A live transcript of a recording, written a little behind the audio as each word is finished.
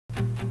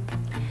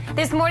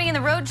This morning in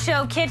the Rhode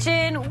Show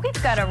kitchen,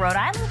 we've got a Rhode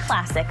Island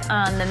classic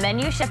on the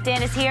menu. Chef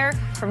Dan is here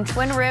from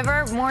Twin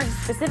River, more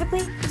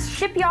specifically,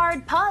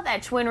 Shipyard Pub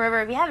at Twin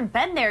River. If you haven't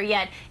been there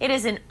yet, it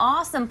is an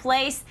awesome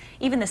place.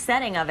 Even the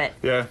setting of it.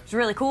 Yeah. It's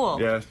really cool.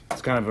 Yeah,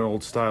 it's kind of an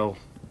old style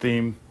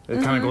theme.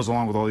 It kind of goes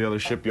along with all the other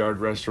shipyard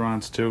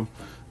restaurants too.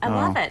 I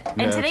love it.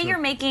 And yeah, today you're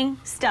making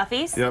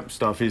stuffies. Yep,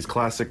 stuffies,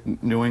 classic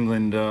New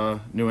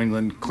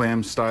England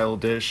clam style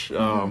dish.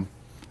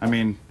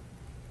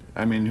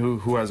 I mean,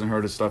 who hasn't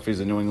heard of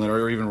stuffies in New England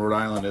or even Rhode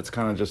Island? It's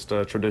kind of just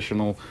a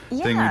traditional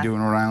thing we do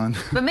in Rhode Island.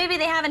 But maybe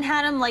they haven't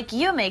had them like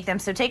you make them,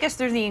 so take us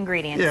through the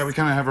ingredients. Yeah, we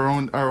kind of have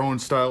our own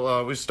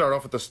style. We start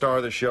off with the star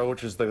of the show,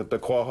 which is the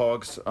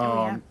Quahogs.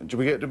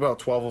 We get about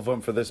 12 of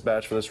them for this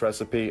batch, for this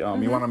recipe.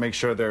 You want to make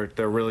sure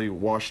they're really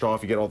washed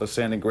off. You get all the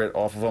sand and grit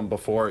off of them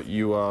before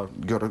you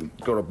go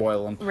to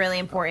boil them. Really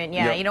important,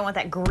 yeah. Yep. You don't want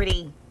that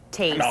gritty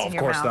taste in your mouth. No,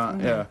 of course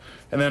not, yeah.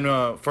 And then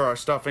for our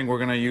stuffing, we're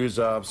going to use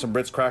some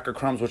Ritz cracker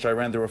crumbs, which I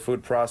ran through a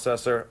food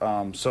processor,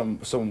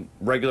 some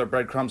regular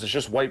breadcrumbs. It's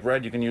just white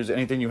bread. You can use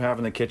anything you have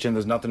in the kitchen.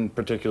 There's nothing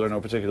particular,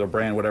 no particular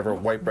brand, whatever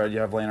white bread you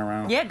have laying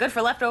around. Yeah, good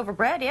for leftover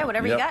bread, yeah,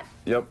 whatever you got.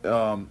 Yep,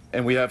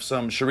 and we have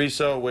some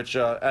chorizo, which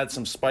adds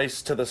some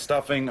spice to the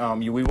stuffing.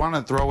 We want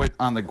to throw it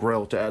on the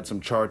grill to add some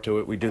char to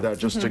it. We do that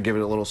just to give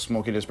it a little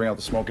smokiness, bring out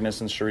the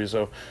smokiness in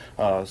chorizo.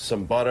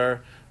 Some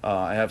butter.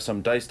 I have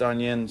some diced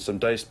onion, some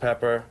diced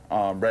pepper,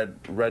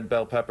 red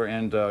bell pepper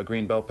and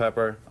green bell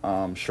pepper,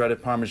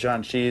 shredded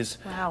Parmesan cheese,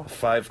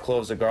 5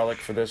 cloves of garlic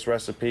for this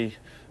recipe,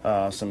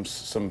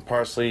 some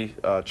parsley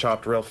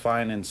chopped real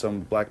fine, and some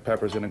black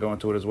pepper is going to go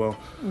into it as well.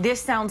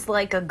 This sounds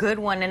like a good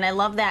one, and I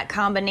love that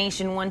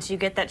combination once you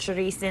get that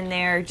chorizo in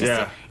there.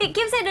 It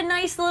gives it a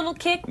nice little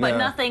kick, but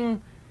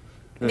nothing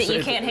that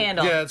you can't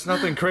handle. Yeah, it's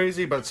nothing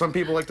crazy, but some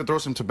people like to throw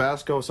some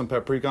Tabasco, some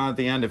paprika on at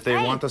the end if they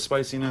want the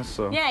spiciness.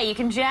 So. Yeah, you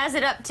can jazz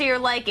it up to your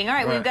liking. All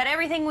right, we've got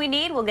everything we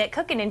need. We'll get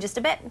cooking in just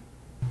a bit.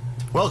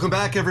 Welcome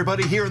back,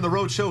 everybody, here in the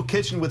Rhode Show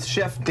kitchen with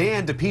Chef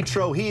Dan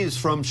DePietro. He is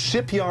from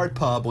Shipyard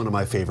Pub, one of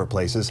my favorite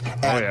places.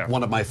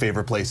 One of my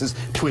favorite places,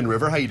 Twin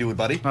River. How you doing,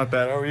 buddy? Not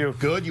bad. How are you?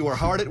 Good. You are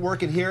hard at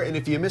work in here, and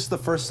if you missed the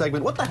first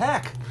segment, what the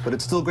heck? But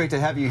it's still great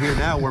to have you here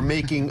now. We're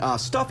making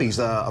stuffies,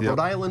 Rhode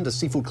Island, a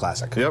seafood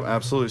classic. Yep,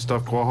 absolutely.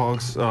 Stuffed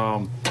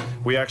quahogs.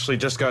 We actually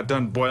just got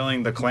done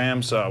boiling the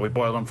clams. We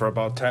boiled them for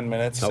about 10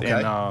 minutes.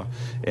 Okay.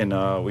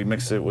 And we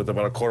mixed it with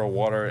about a quart of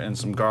water and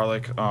some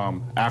garlic.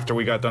 After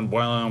we got done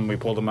boiling them, we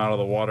pulled them out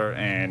of the water,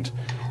 and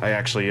I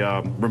actually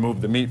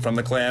removed the meat from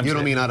the clams. You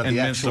don't mean out of the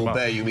actual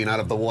bay, you mean out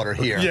of the water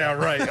here. Yeah,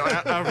 right.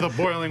 Out of the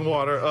boiling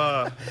water.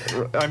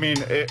 I mean,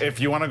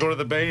 if you want to go to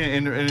the bay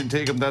and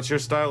take them, that's your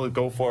style,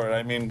 go for it.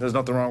 I mean, there's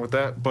nothing wrong with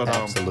that. But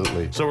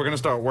absolutely. So we're going to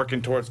start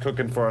working towards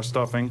cooking for our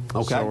stuffing.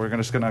 Okay. So we're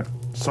just going to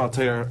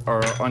saute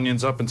our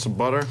onions up in some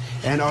butter.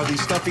 And are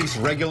these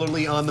stuffies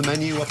regularly on the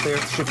menu up there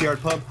at the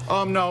Shipyard Pub?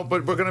 No,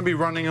 but we're going to be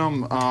running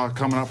them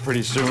coming up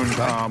pretty soon.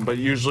 Okay. But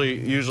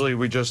usually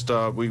we just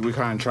we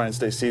kind of try and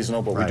stay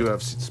seasonal, but we do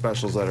have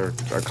specials that are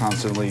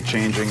constantly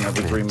changing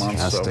every 3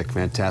 months. Fantastic,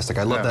 fantastic.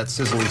 I love that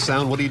sizzling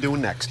sound. What are you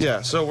doing next?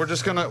 Yeah, so we're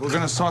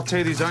gonna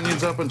saute these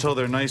onions up until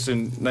they're nice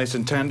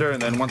and tender,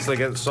 and then once they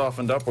get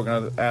softened up, we're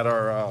gonna add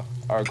our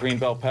green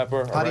bell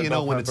pepper. How do you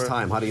know when it's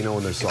time? How do you know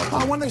when they're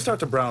soft? When they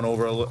start to brown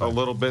over a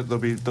little bit,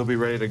 they'll be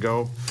ready to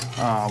go.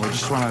 You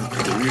just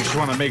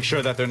want to make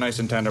sure that they're nice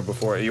and tender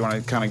before you want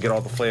to kind of get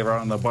all the flavor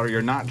out in the butter.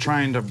 You're not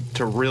trying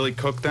to really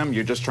cook them.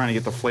 You're just trying to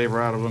get the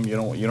flavor out of them. You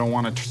don't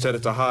want to set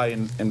it to high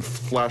and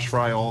flash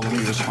fry all of them.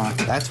 You just want.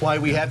 That's why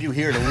we have you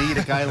here, to lead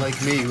a guy like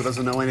me who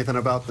doesn't know anything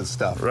about this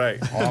stuff. Right.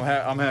 Well,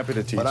 I'm happy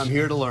to teach. But I'm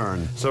here to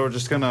learn. So we're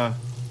just gonna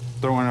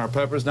throw in our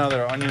peppers now that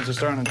our onions are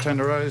starting to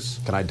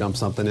tenderize. Can I dump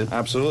something in?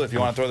 Absolutely. If you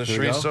want to throw the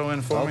chorizo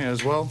in for me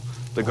as well.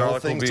 The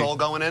garlic will be... It's all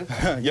going in?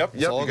 Yep.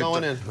 It's all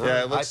going in.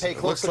 Yeah, it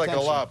looks like a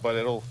lot, but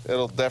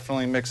it'll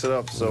definitely mix it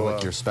up. So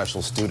like your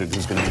special student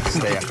who's going to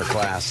stay after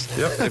class.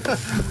 Yep.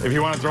 If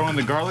you want to throw in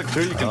the garlic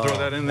too, you can throw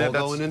that in there. All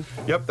going in?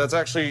 Yep. That's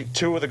actually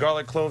 2 of the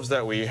garlic cloves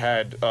that we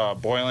had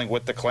boiling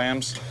with the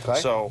clams. Okay.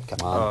 So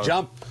come on,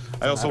 jump.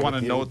 I also want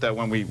to note that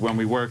when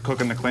we were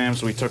cooking the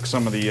clams, we took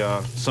some of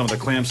the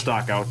clam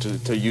stock out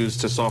to use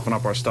to soften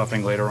up our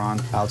stuffing later on.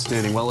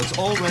 Outstanding. Well, it's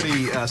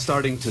already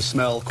starting to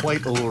smell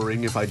quite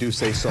alluring, if I do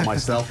say so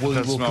myself.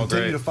 We'll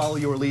continue to follow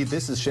your lead.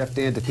 This is Chef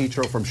Dan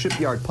DePietro from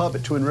Shipyard Pub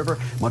at Twin River.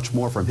 Much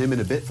more from him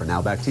in a bit. For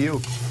now, back to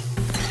you.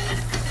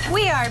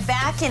 We are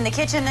back in the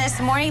kitchen this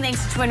morning.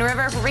 Thanks to Twin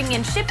River for bringing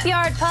in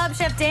Shipyard Pub.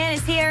 Chef Dan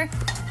is here.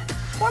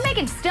 We're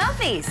making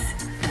stuffies.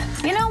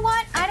 You know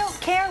what? I don't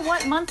care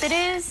what month it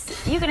is.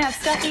 You can have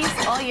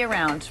stuffies all year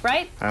round,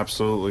 right?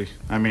 Absolutely.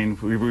 I mean,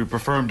 we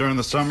prefer them during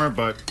the summer,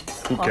 but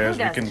who cares?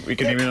 We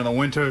can even in the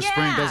winter,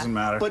 spring, doesn't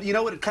matter. But you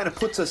know what? It kind of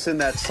puts us in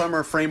that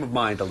summer frame of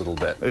mind a little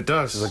bit. It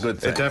does. It's a good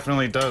thing. It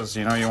definitely does.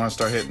 You know, you want to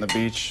start hitting the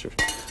beach.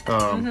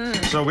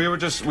 So we were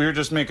just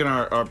making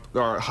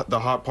the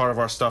hot part of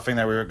our stuffing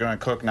that we were going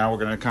to cook. Now we're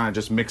going to kind of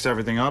just mix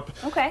everything up.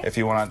 Okay. If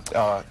you want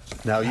to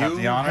now have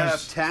the honors.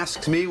 have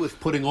tasked me with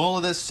putting all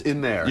of this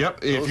in there.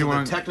 Yep. Those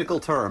are the technical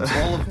terms.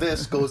 All of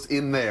this goes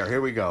in there.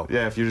 Here we go.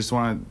 Yeah. If you just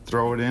want to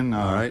throw it in.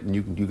 All right. And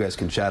you guys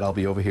can chat. I'll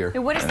be over here.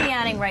 What is he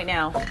adding right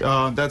now?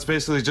 That's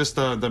basically just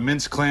the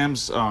minced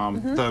clams,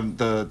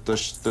 the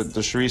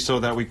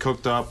chorizo that we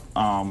cooked up.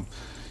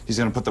 He's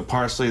going to put the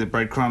parsley, the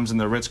breadcrumbs, and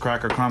the Ritz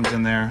cracker crumbs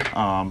in there.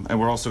 And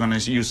we're also going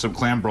to use some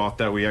clam broth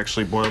that we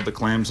actually boiled the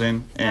clams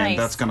in. And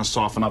that's going to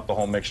soften up the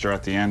whole mixture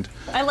at the end.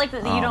 I like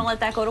that you don't let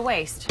that go to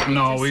waste.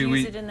 No,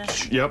 we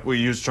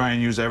try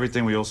and use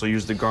everything. We also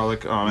use the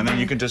garlic. And then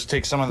you can just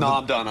take some of the... No,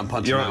 I'm done. I'm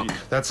punching out.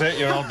 That's it?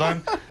 You're all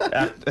done?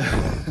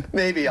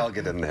 Maybe I'll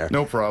get in there.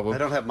 No problem. I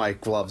don't have my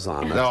gloves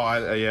on.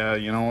 No, yeah,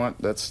 you know what?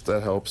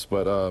 That helps.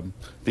 But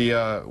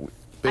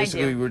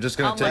basically, we're just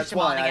going to take... That's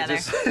why I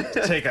just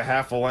take a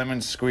half a lemon,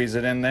 squeeze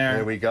it in there.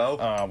 There we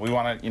go. We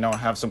want to,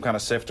 have some kind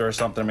of sifter or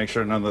something to make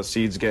sure none of the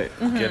seeds get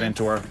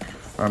into our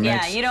mix.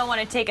 Yeah, you don't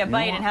want to take a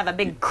bite and have a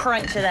big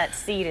crunch of that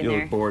seed in there.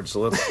 You look bored,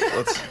 so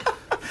let's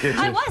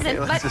I wasn't,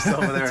 but just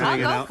over there I'll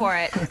go for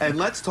it. And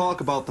let's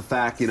talk about the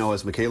fact,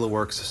 as Michaela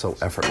works so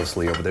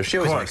effortlessly over there, she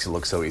always makes it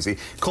look so easy.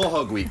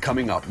 Quahog Week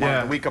coming up,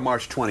 the week of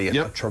March 20th.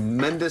 Yep. A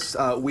tremendous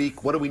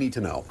week. What do we need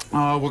to know?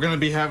 We're going to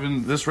be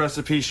having this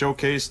recipe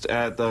showcased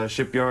at the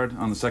Shipyard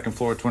on the second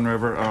floor of Twin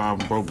River.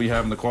 We'll be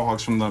having the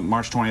Quahogs from the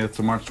March 20th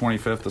to March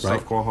 25th, the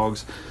stuffed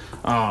Quahogs.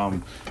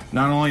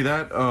 Not only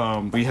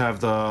that, we have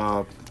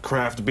the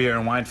Craft Beer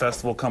and Wine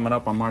Festival coming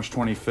up on March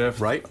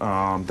 25th. Right.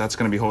 That's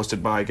going to be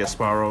hosted by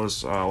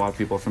Gasparo's. A lot of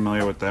people are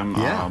familiar with them.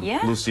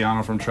 Yeah.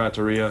 Luciano from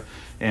Trattoria,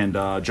 and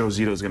Joe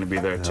Zito is going to be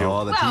there too.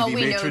 Oh, the TV we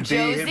know maitre d'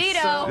 Joe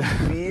himself.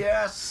 Zito.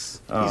 Yes.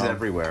 He's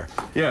everywhere.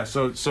 Yeah,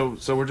 so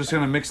we're just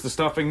going to mix the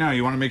stuffing now.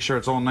 You want to make sure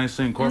it's all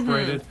nicely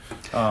incorporated.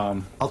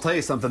 I'll tell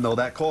you something, though.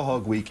 That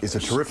Quahog Week is a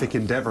terrific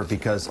endeavor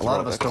because a lot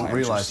of us don't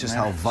realize just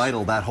how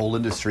vital that whole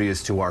industry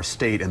is to our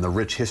state and the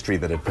rich history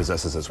that it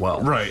possesses as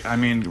well. Right. I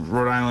mean,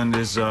 Rhode Island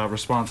is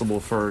responsible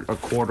for a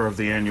quarter of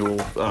the annual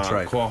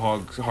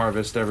quahog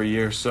harvest every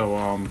year.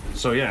 So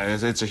yeah,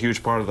 it's a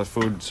huge part of the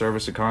food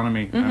service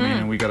economy. I mean,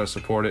 and we got to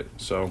support it.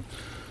 So.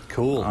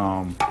 Cool.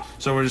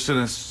 So we're just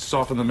going to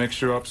soften the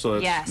mixture up so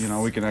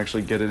that we can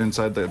actually get it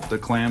inside the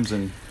clams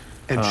and.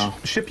 And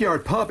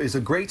Shipyard Pub is a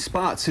great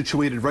spot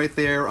situated right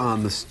there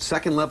on the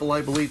second level,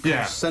 I believe.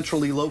 Yeah.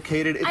 Centrally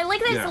located. I like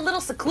that it's a little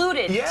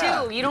secluded,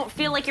 too. You don't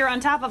feel like you're on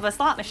top of a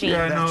slot machine.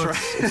 Yeah, no,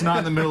 it's not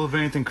in the middle of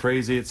anything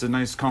crazy. It's a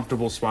nice,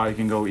 comfortable spot. You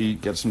can go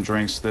eat, get some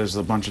drinks. There's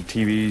a bunch of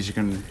TVs. You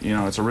can,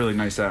 it's a really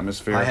nice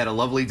atmosphere. I had a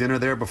lovely dinner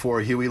there before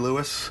Huey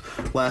Lewis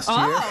last year.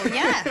 Oh,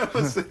 yeah.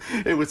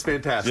 it was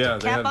fantastic. Yeah,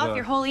 Cap off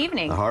your whole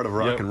evening. The heart of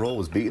rock and roll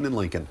was beaten in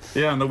Lincoln.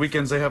 Yeah, on the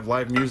weekends they have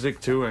live music,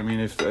 too. I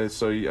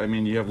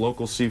mean, you have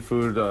local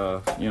seafood.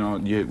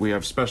 We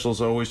have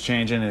specials always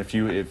changing. If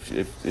you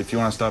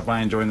want to stop by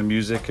and join the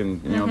music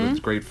and there's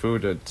great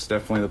food, it's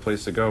definitely the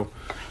place to go.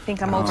 I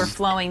think I'm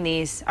overflowing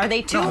these. Are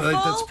they too full?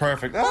 That's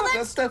perfect. Well,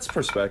 that's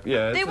perspective.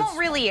 Yeah, they won't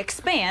really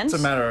expand. It's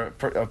a matter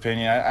of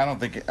opinion. I don't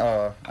think.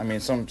 I mean,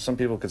 some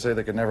people could say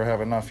they could never have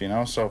enough.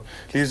 So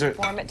these are.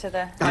 Form it to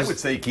the. I would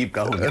say keep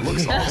going. It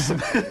looks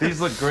awesome. These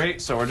look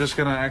great. So we're just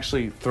gonna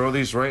actually throw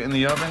these right in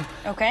the oven.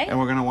 Okay. And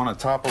we're gonna want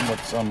to top them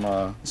with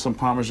some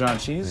Parmesan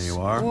cheese. There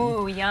you are.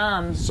 Ooh,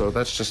 yum. So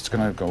that's just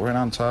gonna go right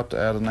on top to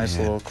add a nice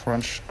little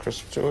crunch,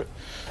 crisp to it.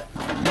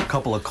 A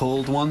couple of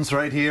cold ones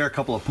right here. A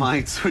couple of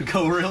pints would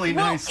go really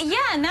nice. Yeah,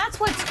 and that's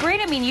what's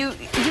great. I mean, you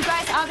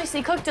guys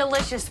obviously cook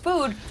delicious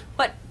food,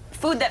 but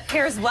food that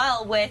pairs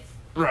well with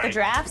the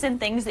drafts and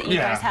things that you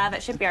guys have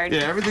at Shipyard.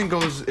 Yeah,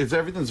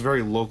 everything's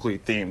very locally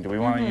themed. We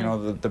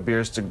want the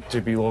beers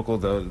to be local,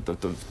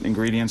 the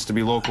ingredients to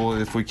be local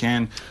if we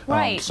can.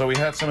 Right. So we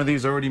had some of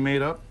these already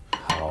made up.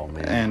 Oh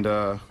man.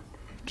 And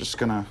just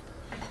gonna.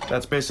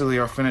 That's basically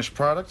our finished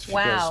product.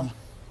 Wow.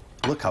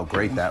 Look how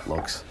great that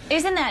looks.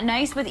 Isn't that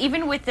nice?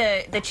 Even with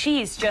the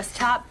cheese just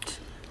topped.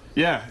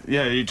 Yeah,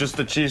 just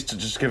the cheese to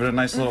just give it a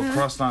nice little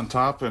crust on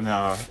top, and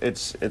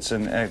it's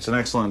an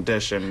excellent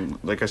dish. And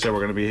like I said,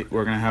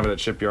 we're gonna have it at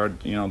Shipyard,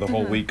 the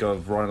whole week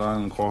of Rhode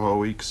Island Quahoe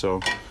Week.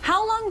 So.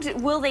 How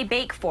long will they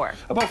bake for?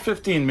 About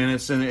 15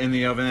 minutes in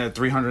the oven at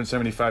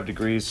 375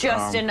 degrees.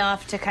 Just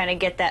enough to kind of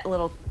get that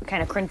little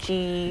kind of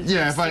crunchy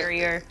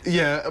exterior.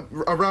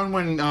 Around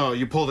when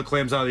you pull the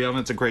clams out of the oven,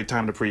 it's a great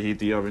time to preheat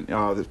the oven.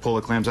 Pull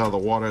the clams out of the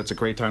water, it's a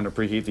great time to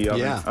preheat the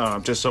oven. Yeah.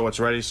 Just so it's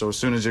ready. So as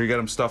soon as you get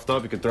them stuffed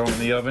up, you can throw them in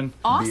the oven.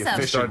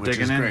 Awesome. Start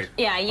digging in. Great.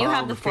 Yeah, you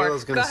have the fork.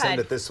 Michaela's gonna send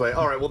it this way.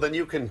 All right, well then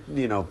you can,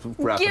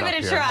 wrap Give it up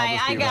it a here. try.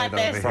 I got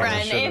this,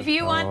 friend. If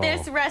you want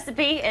this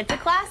recipe, it's a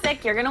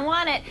classic. You're gonna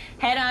want it.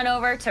 Head on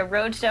over to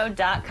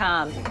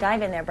RhodeShow.com.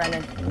 Dive in there,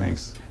 Brendan.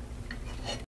 Thanks.